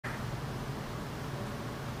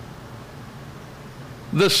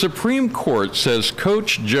The Supreme Court says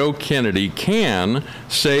Coach Joe Kennedy can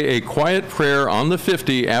say a quiet prayer on the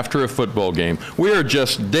 50 after a football game. We are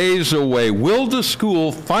just days away. Will the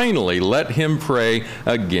school finally let him pray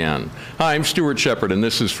again? Hi, I'm Stuart Shepard, and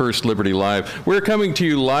this is First Liberty Live. We're coming to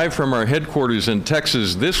you live from our headquarters in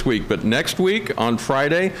Texas this week, but next week on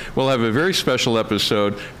Friday, we'll have a very special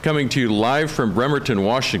episode coming to you live from Bremerton,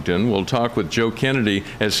 Washington. We'll talk with Joe Kennedy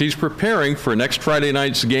as he's preparing for next Friday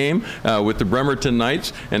night's game with the Bremerton Knights.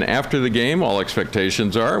 And after the game, all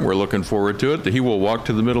expectations are, and we're looking forward to it, that he will walk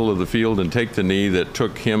to the middle of the field and take the knee that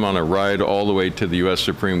took him on a ride all the way to the U.S.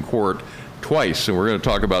 Supreme Court twice, and we're going to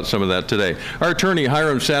talk about some of that today. Our attorney,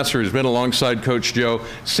 Hiram Sasser, has been alongside Coach Joe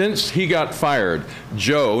since he got fired.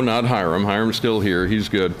 Joe, not Hiram. Hiram's still here. He's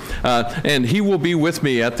good. And he will be with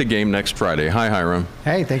me at the game next Friday. Hi, Hiram.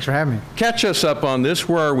 Hey, thanks for having me. Catch us up on this.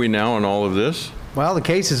 Where are we now on all of this? Well, the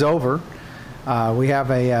case is over. We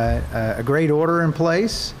have a great order in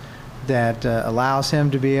place that allows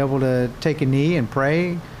him to be able to take a knee and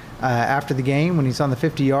pray after the game when he's on the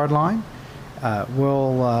 50-yard line.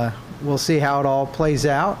 We'll see how it all plays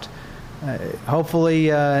out. Hopefully,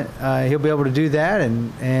 he'll be able to do that,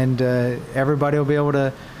 and everybody will be able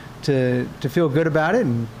to feel good about it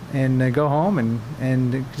and go home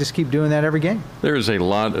and just keep doing that every game. There is a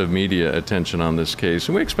lot of media attention on this case,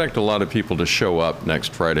 and we expect a lot of people to show up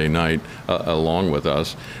next Friday night along with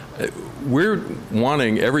us. We're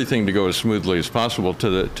wanting everything to go as smoothly as possible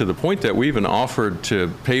to the point that we even offered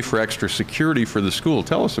to pay for extra security for the school.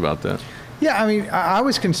 Tell us about that. Yeah, I mean, I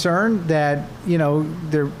was concerned that,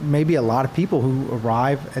 there may be a lot of people who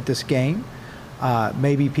arrive at this game,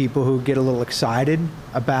 maybe people who get a little excited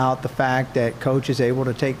about the fact that Coach is able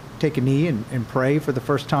to take a knee and pray for the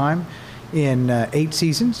first time in 8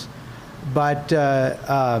 seasons. But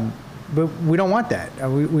we don't want that.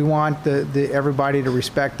 We want everybody to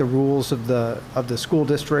respect the rules of the school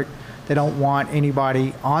district. They don't want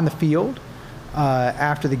anybody on the field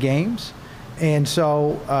after the games. And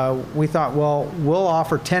so we thought, well, we'll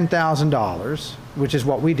offer $10,000, which is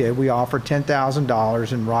what we did. We offered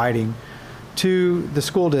 $10,000 in writing to the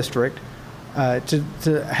school district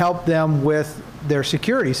to help them with their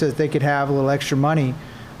security so that they could have a little extra money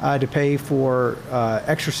to pay for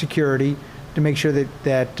extra security to make sure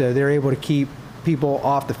that they're able to keep people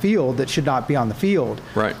off the field that should not be on the field.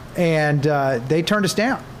 Right. And they turned us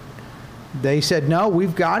down. They said, no,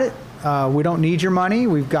 we've got it. We don't need your money.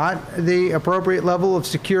 We've got the appropriate level of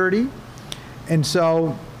security. And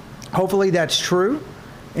so hopefully that's true.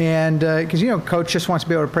 And because, Coach just wants to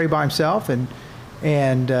be able to pray by himself. And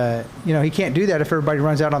he can't do that if everybody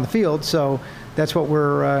runs out on the field. So that's what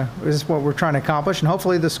we're trying to accomplish. And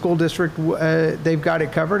hopefully the school district, they've got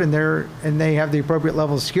it covered and they have the appropriate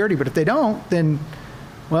level of security. But if they don't, then,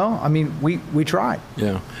 well, I mean, we tried.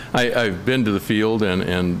 Yeah, I've been to the field,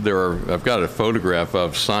 and I've got a photograph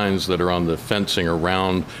of signs that are on the fencing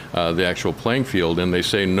around the actual playing field, and they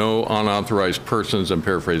say no unauthorized persons. I'm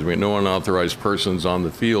paraphrasing, no unauthorized persons on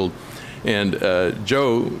the field. And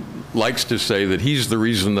Joe likes to say that he's the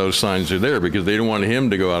reason those signs are there, because they don't want him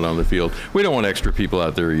to go out on the field. We don't want extra people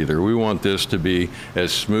out there either. We want this to be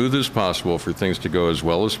as smooth as possible, for things to go as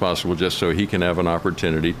well as possible, just so he can have an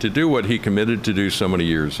opportunity to do what he committed to do so many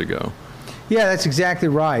years ago. Yeah, that's exactly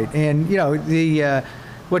right. And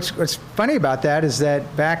what's funny about that is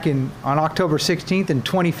that back on October 16th in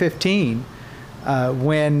 2015,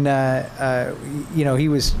 when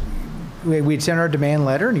we'd sent our demand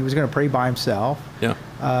letter and he was going to pray by himself. Yeah.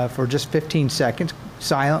 For just 15 seconds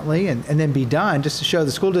silently and then be done, just to show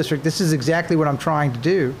the school district this is exactly what I'm trying to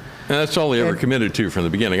do. And that's all he ever committed to from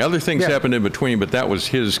the beginning. Other things happened in between, but that was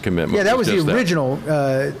his commitment. Yeah, that was the original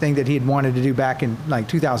thing that he had wanted to do back in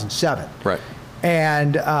 2007. Right.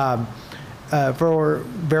 And for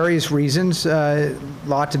various reasons,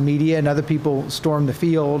 lots of media and other people stormed the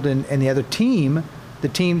field, and the other team,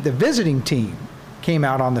 the visiting team, came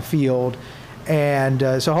out on the field.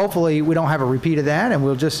 And so hopefully we don't have a repeat of that, and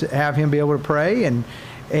we'll just have him be able to pray, and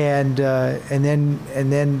then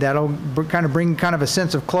that'll kind of bring a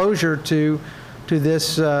sense of closure to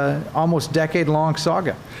this almost decade-long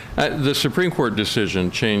saga. The Supreme Court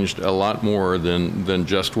decision changed a lot more than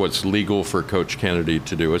just what's legal for Coach Kennedy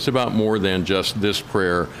to do. It's about more than just this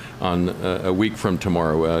prayer on a week from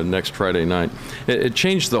tomorrow, next Friday night. It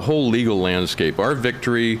changed the whole legal landscape. Our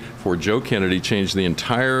victory for Joe Kennedy changed the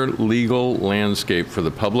entire legal landscape for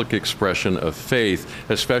the public expression of faith,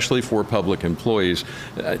 especially for public employees.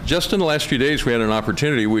 Just in the last few days, we had an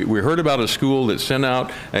opportunity. We heard about a school that sent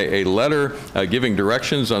out a letter giving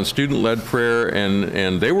directions on student-led prayer,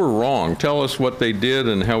 and they were wrong. Tell us what they did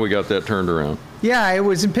and how we got that turned around. Yeah, it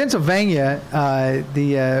was in Pennsylvania,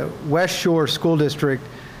 the West Shore School District.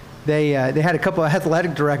 They had a couple of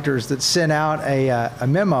athletic directors that sent out a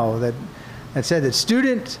memo that said that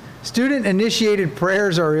student-initiated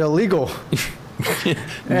prayers are illegal.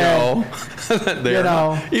 No, you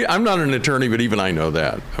know, I'm not an attorney, but even I know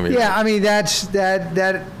that. I mean, yeah, I mean that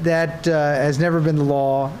has never been the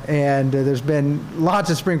law, and there's been lots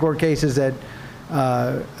of Supreme Court cases that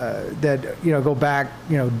go back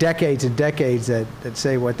decades and decades that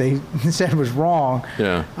say what they said was wrong.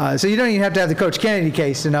 Yeah. So you don't even have to have the Coach Kennedy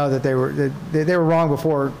case to know that they were wrong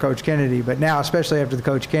before Coach Kennedy, but now, especially after the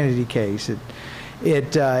Coach Kennedy case,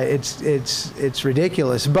 it's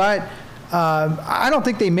ridiculous. But I don't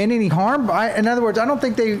think they meant any harm. In other words,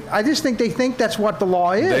 I just think they think that's what the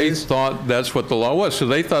law is. They thought that's what the law was. So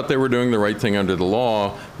they thought they were doing the right thing under the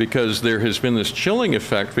law, because there has been this chilling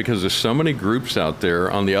effect because there's so many groups out there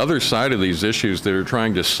on the other side of these issues that are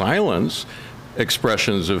trying to silence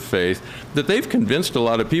expressions of faith, that they've convinced a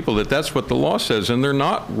lot of people that that's what the law says, and they're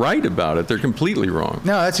not right about it. They're completely wrong.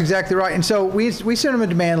 No, that's exactly right. And so we sent them a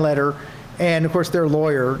demand letter. And of course, their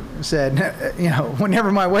lawyer said, well,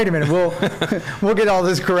 never mind. Wait a minute. We'll get all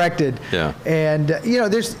this corrected. Yeah. And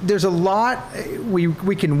there's a lot.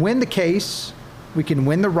 We can win the case, we can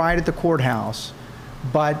win the right at the courthouse,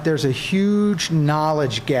 but there's a huge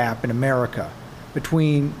knowledge gap in America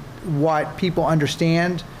between what people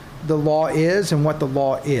understand the law is and what the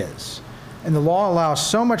law is. And the law allows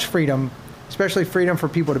so much freedom, especially freedom for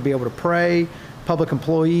people to be able to pray. Public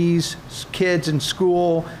employees, kids in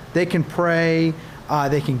school, they can pray,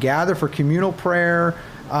 they can gather for communal prayer.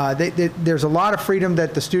 There's a lot of freedom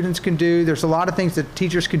that the students can do. There's a lot of things that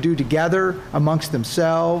teachers can do together amongst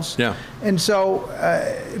themselves. Yeah. And so,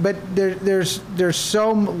 but there's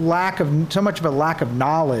so much of a lack of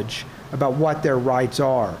knowledge about what their rights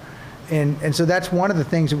are. And so that's one of the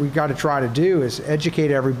things that we've got to try to do, is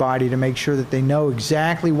educate everybody to make sure that they know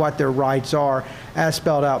exactly what their rights are as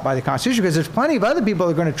spelled out by the Constitution, because there's plenty of other people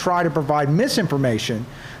that are going to try to provide misinformation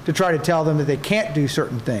to try to tell them that they can't do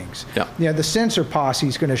certain things. Yeah. The censor posse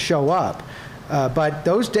is going to show up. But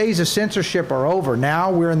those days of censorship are over. Now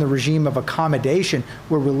we're in the regime of accommodation,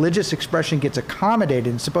 where religious expression gets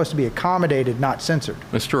accommodated. It's supposed to be accommodated, not censored.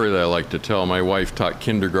 A story that I like to tell. My wife taught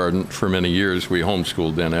kindergarten for many years. We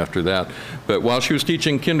homeschooled then after that. But while she was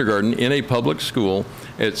teaching kindergarten in a public school,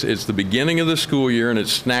 it's the beginning of the school year, and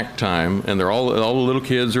it's snack time, and all the little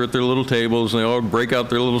kids are at their little tables, and they all break out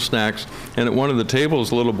their little snacks. And at one of the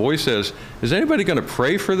tables, the little boy says, "Is anybody going to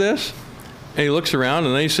pray for this?" And he looks around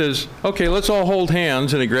and then he says, "Okay, let's all hold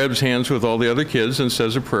hands." And he grabs hands with all the other kids and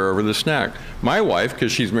says a prayer over the snack. My wife,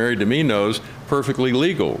 because she's married to me, knows perfectly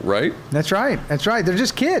legal, right? That's right. That's right. They're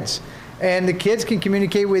just kids. And the kids can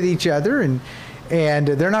communicate with each other, and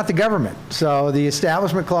they're not the government. So the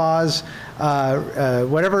Establishment Clause,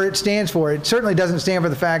 whatever it stands for, it certainly doesn't stand for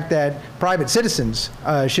the fact that private citizens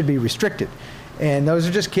should be restricted. And those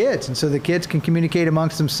are just kids. And so the kids can communicate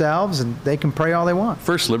amongst themselves, and they can pray all they want.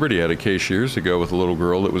 First Liberty had a case years ago with a little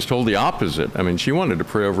girl that was told the opposite. I mean, she wanted to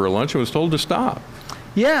pray over a lunch and was told to stop.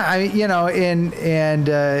 Yeah, it's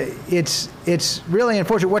really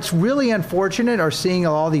unfortunate. What's really unfortunate are seeing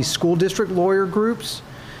all these school district lawyer groups,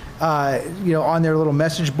 on their little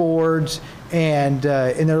message boards and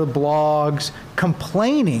in their blogs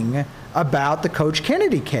complaining about the Coach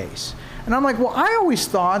Kennedy case. And I'm like, well, I always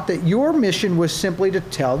thought that your mission was simply to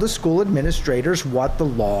tell the school administrators what the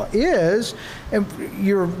law is, and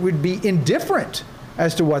you would be indifferent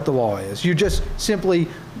as to what the law is. You're just simply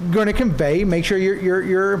going to make sure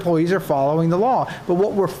your employees are following the law. But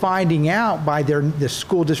what we're finding out by the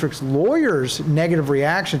school district's lawyers' negative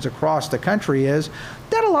reactions across the country is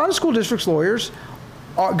that a lot of school districts' lawyers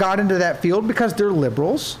got into that field because they're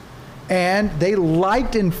liberals, and they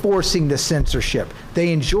liked enforcing the censorship.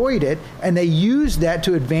 They enjoyed it, and they used that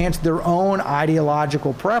to advance their own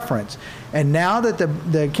ideological preference. And now that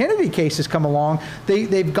the Kennedy case has come along,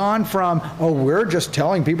 they've gone from, oh, we're just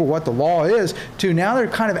telling people what the law is, to now they're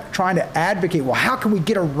kind of trying to advocate, well, how can we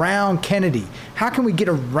get around Kennedy? How can we get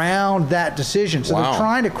around that decision? So They're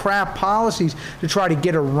trying to craft policies to try to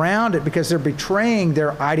get around it, because they're betraying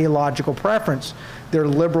their ideological preference, their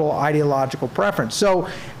liberal ideological preference. So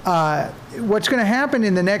what's going to happen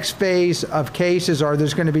in the next phase of cases are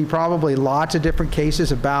there's going to be probably lots of different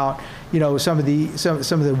cases about some of the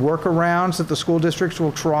workarounds that the school districts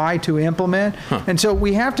will try to implement. And so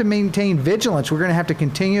we have to maintain vigilance. We're going to have to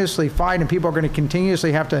continuously fight, and people are going to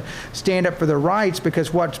continuously have to stand up for their rights,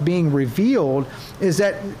 because what's being revealed is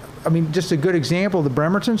that, just a good example, the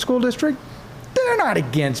Bremerton School District, they're not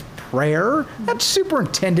against prayer. That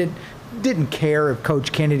superintendent didn't care if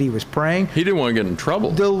Coach Kennedy was praying. He didn't want to get in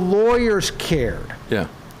trouble. The lawyers cared. Yeah.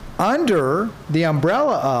 Under the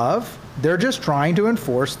umbrella of they're just trying to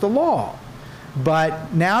enforce the law.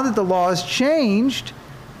 But now that the law has changed,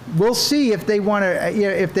 we'll see if they want to,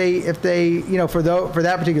 if they, for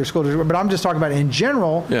that particular school district. But I'm just talking about in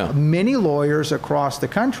general. Yeah. Many lawyers across the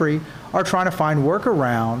country are trying to find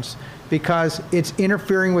workarounds because it's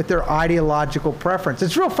interfering with their ideological preference.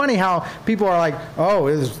 It's real funny how people are like,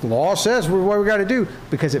 oh, the law says what we got to do,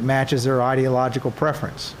 because it matches their ideological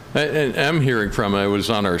preference. And I'm hearing from, I was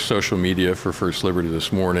on our social media for First Liberty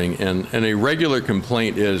this morning, and a regular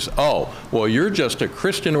complaint is, oh, well, you're just a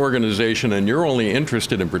Christian organization and you're only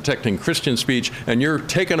interested in protecting Christian speech and you're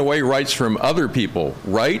taking away rights from other people,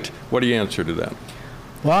 right? What do you answer to that?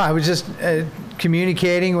 Well, I was just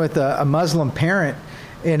communicating with a Muslim parent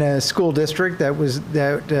in a school district that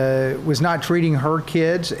was not treating her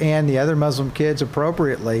kids and the other Muslim kids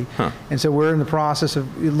appropriately. And so we're in the process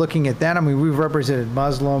of looking at that. I mean, we've represented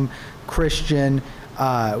Muslim, Christian,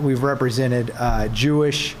 we've represented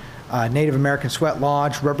Jewish, Native American Sweat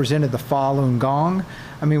Lodge, represented the Falun Gong.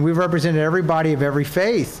 I mean, we've represented everybody of every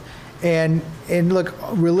faith. And look,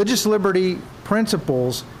 religious liberty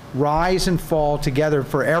principles rise and fall together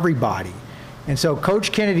for everybody. And so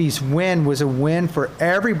Coach Kennedy's win was a win for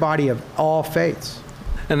everybody of all faiths.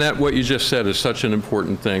 And that what you just said is such an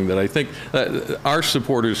important thing that I think our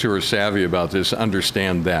supporters who are savvy about this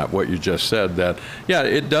understand that, what you just said, that, yeah,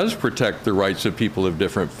 it does protect the rights of people of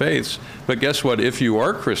different faiths. But guess what? If you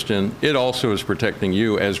are Christian, it also is protecting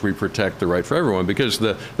you as we protect the right for everyone. Because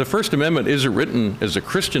the First Amendment isn't written as a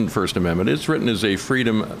Christian First Amendment. It's written as a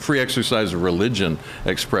free exercise of religion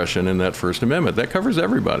expression in that First Amendment. That covers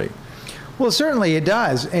everybody. Well, certainly it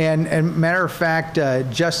does. And matter of fact,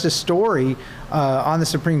 Justice Story on the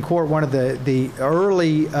Supreme Court, one of the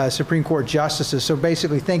early Supreme Court justices. So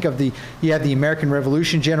basically think of you have the American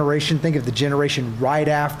Revolution generation, think of the generation right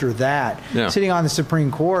after that. Yeah. Sitting on the Supreme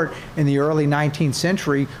Court in the early 19th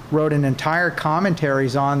century, wrote an entire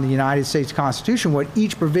commentaries on the United States Constitution, what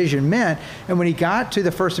each provision meant. And when he got to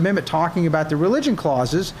the First Amendment talking about the religion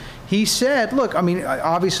clauses, he said, look, I mean,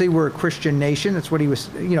 obviously we're a Christian nation. That's what he was,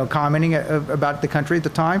 commenting about the country at the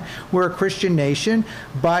time. We're a Christian nation,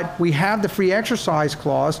 but we have the free exercise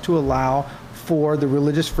clause to allow for the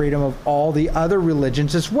religious freedom of all the other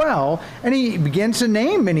religions as well. And he begins to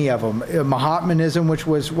name many of them. Mohammedanism, which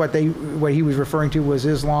was what he was referring to was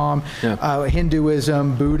Islam, yeah.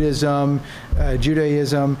 Hinduism, Buddhism,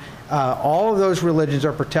 Judaism. All of those religions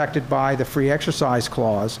are protected by the free exercise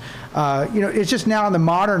clause. It's just now in the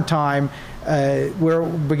modern time, we're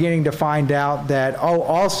beginning to find out that,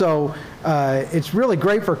 also, it's really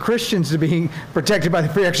great for Christians to be protected by the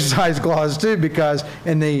free exercise clause too, because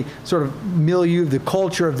in the sort of milieu, the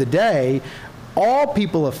culture of the day, all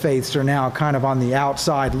people of faiths are now kind of on the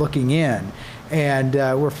outside looking in. And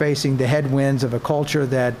we're facing the headwinds of a culture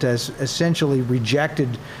that has essentially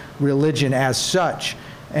rejected religion as such.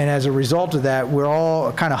 And as a result of that, we're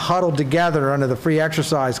all kind of huddled together under the free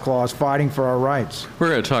exercise clause fighting for our rights. We're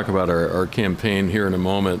going to talk about our campaign here in a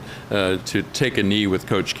moment to take a knee with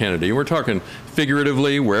Coach Kennedy. We're talking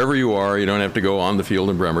figuratively, wherever you are. You don't have to go on the field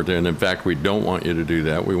in Bremerton. In fact, we don't want you to do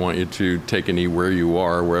that. We want you to take a knee where you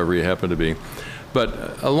are, wherever you happen to be.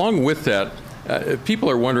 But along with that, people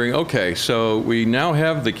are wondering, okay, so we now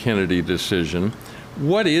have the Kennedy decision.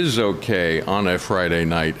 What is okay on a Friday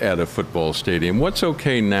night at a football stadium? What's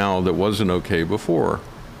okay now that wasn't okay before?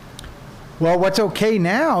 Well, what's okay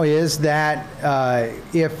now is that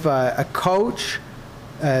if a coach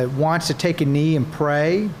wants to take a knee and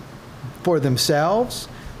pray for themselves,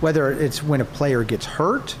 whether it's when a player gets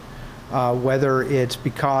hurt, whether it's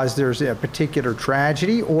because there's a particular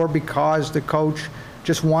tragedy, or because the coach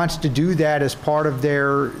just wants to do that as part of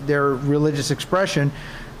their religious expression,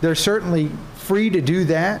 they're certainly free to do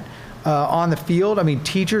that on the field. I mean,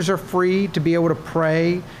 teachers are free to be able to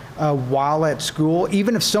pray while at school,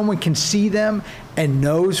 even if someone can see them and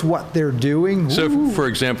knows what they're doing. So, for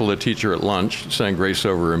example, a teacher at lunch saying grace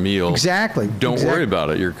over a meal. Exactly. Don't worry about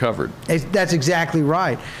it. You're covered. That's exactly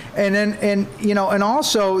right. And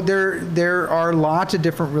also there are lots of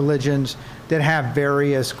different religions that have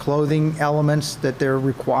various clothing elements that they're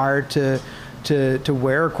required to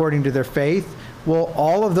wear according to their faith. Well,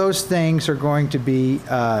 all of those things are going to be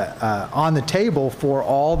on the table for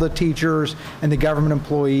all the teachers and the government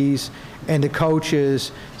employees and the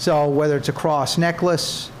coaches. So whether it's a cross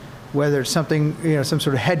necklace, whether it's something, some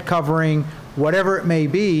sort of head covering, whatever it may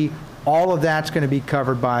be, all of that's going to be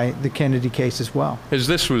covered by the Kennedy case as well. As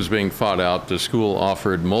this was being fought out, the school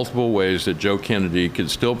offered multiple ways that Joe Kennedy could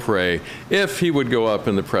still pray if he would go up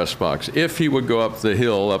in the press box, if he would go up the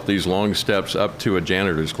hill, up these long steps, up to a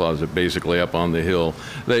janitor's closet, basically up on the hill.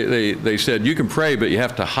 They said, you can pray, but you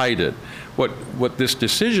have to hide it. What this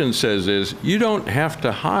decision says is, you don't have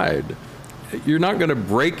to hide. You're not going to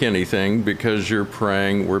break anything because you're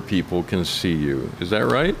praying where people can see you. Is that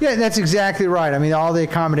right? Yeah, that's exactly right. I mean, all the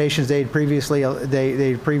accommodations they previously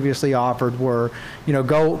offered were,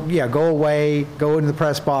 go away, go into the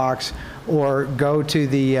press box, or go to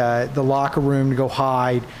the locker room to go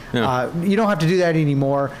hide. Yeah. You don't have to do that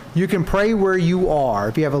anymore. You can pray where you are.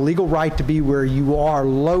 If you have a legal right to be where you are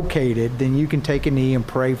located, then you can take a knee and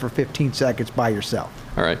pray for 15 seconds by yourself.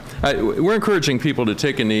 All right. We're encouraging people to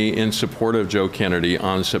take a knee in support of Joe Kennedy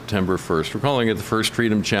on September 1st. We're calling it the First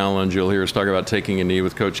Freedom Challenge. You'll hear us talk about taking a knee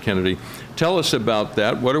with Coach Kennedy. Tell us about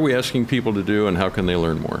that. What are we asking people to do, and how can they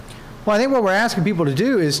learn more? Well, I think what we're asking people to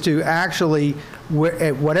do is to actually,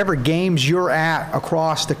 at whatever games you're at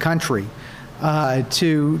across the country,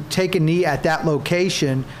 to take a knee at that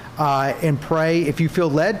location and pray, if you feel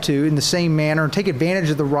led to, in the same manner, and take advantage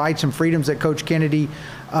of the rights and freedoms that Coach Kennedy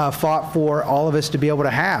fought for all of us to be able to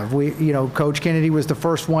have. Coach Kennedy was the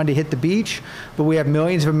first one to hit the beach, but we have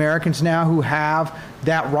millions of Americans now who have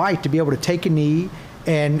that right to be able to take a knee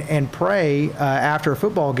and pray after a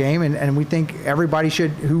football game, and we think everybody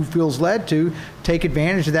should, who feels led to, take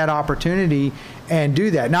advantage of that opportunity and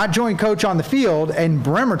do that. Not join Coach on the field. And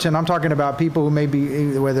Bremerton, I'm talking about people who may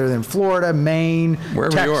be, whether they're in Florida, Maine,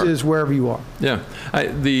 wherever Texas, wherever you are. Yeah.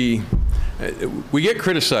 We get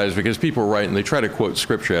criticized because people write and they try to quote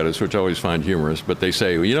scripture at us, which I always find humorous, but they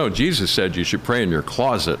say, Jesus said you should pray in your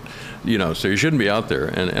closet, so you shouldn't be out there.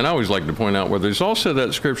 And I always like to point out where there's also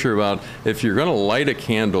that scripture about if you're going to light a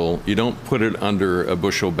candle, you don't put it under a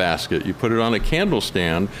bushel basket. You put it on a candle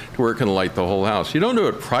stand to where it can light the whole house. You don't do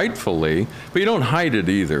it pridefully, but you don't hide it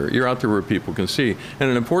either. You're out there where people can see. And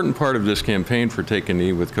an important part of this campaign for Take a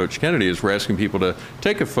Knee with Coach Kennedy is we're asking people to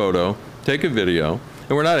take a photo, take a video.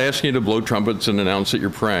 And we're not asking you to blow trumpets and announce that you're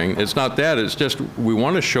praying. It's not that. It's just we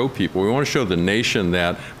want to show people, we want to show the nation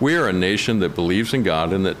that we are a nation that believes in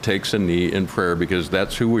God and that takes a knee in prayer, because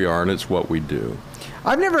that's who we are and it's what we do.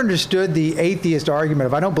 I've never understood the atheist argument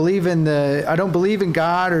of I don't believe in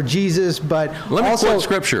God or Jesus, but let me quote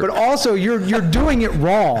scripture. But also you're doing it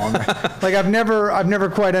wrong. Like I've never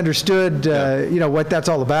quite understood what that's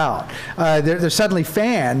all about. They're suddenly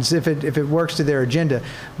fans if it works to their agenda.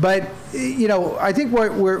 But I think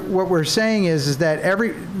what we're saying is that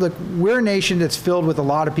we're a nation that's filled with a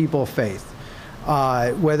lot of people of faith. We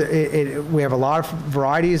have a lot of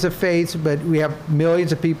varieties of faiths, but we have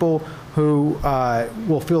millions of people who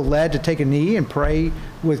will feel led to take a knee and pray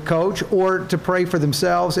with Coach, or to pray for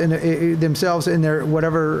themselves and in their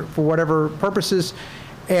whatever purposes,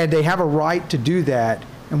 and they have a right to do that,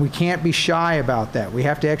 and we can't be shy about that. We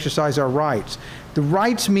have to exercise our rights. The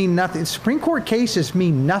rights mean nothing. Supreme Court cases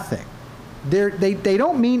mean nothing. They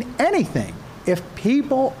don't mean anything if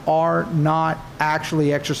people are not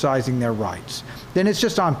actually exercising their rights. Then it's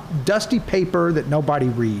just on dusty paper that nobody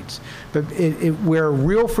reads. But where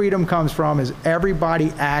real freedom comes from is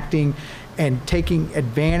everybody acting and taking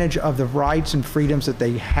advantage of the rights and freedoms that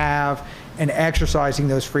they have and exercising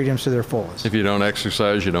those freedoms to their fullest. If you don't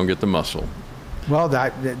exercise, you don't get the muscle. Well,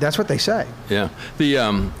 that's what they say. Yeah.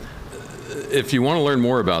 If you want to learn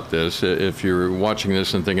more about this, if you're watching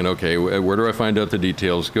this and thinking, okay, where do I find out the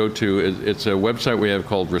details? Go to, it's a website we have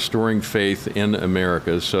called Restoring Faith in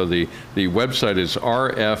America. So the website is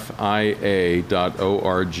rfia.org.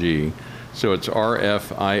 So it's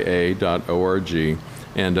rfia.org.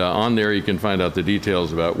 And on there you can find out the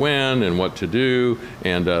details about when and what to do,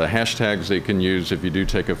 and hashtags they can use if you do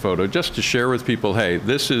take a photo, just to share with people, hey,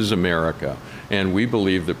 this is America. And we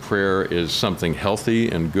believe that prayer is something healthy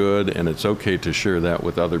and good, and it's okay to share that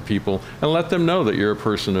with other people and let them know that you're a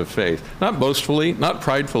person of faith. Not boastfully, not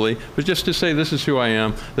pridefully, but just to say, this is who I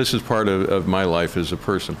am. This is part of my life as a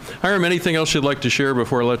person. Hiram, anything else you'd like to share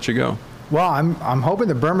before I let you go? Well, I'm hoping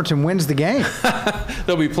that Bremerton wins the game.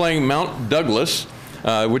 They'll be playing Mount Douglas,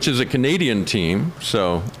 which is a Canadian team.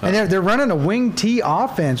 So, and they're running a wing T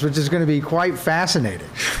offense, which is going to be quite fascinating.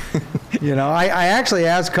 I actually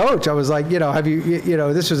asked Coach. I was like, have you,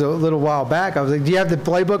 this was a little while back. I was like, do you have the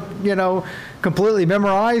playbook, completely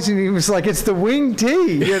memorized, and he was like, "It's the wing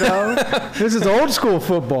tee, you know. This is old school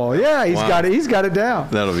football." Yeah, he's got it. He's got it down.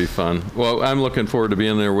 That'll be fun. Well, I'm looking forward to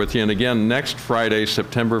being there with you. And again, next Friday,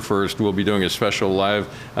 September 1st, we'll be doing a special live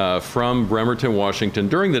from Bremerton, Washington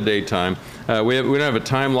during the daytime. We don't have a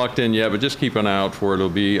time locked in yet, but just keep an eye out for it. It'll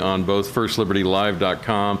be on both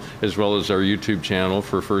FirstLibertyLive.com as well as our YouTube channel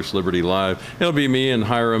for First Liberty Live. It'll be me and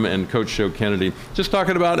Hiram and Coach Joe Kennedy just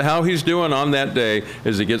talking about how he's doing on that day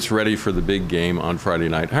as he gets ready for the big game on Friday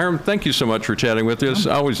night. Hiram, thank you so much for chatting with us.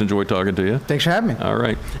 I always enjoy talking to you. Thanks for having me. All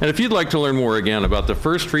right. And if you'd like to learn more again about the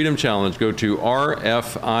First Freedom Challenge, go to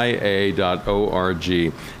rfia.org.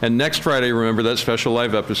 And next Friday, remember that special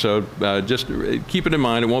live episode. Just keep it in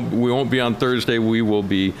mind. We won't be on Thursday. We will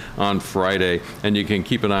be on Friday. And you can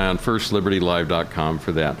keep an eye on FirstLibertyLive.com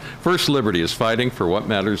for that. First Liberty is fighting for what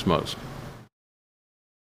matters most.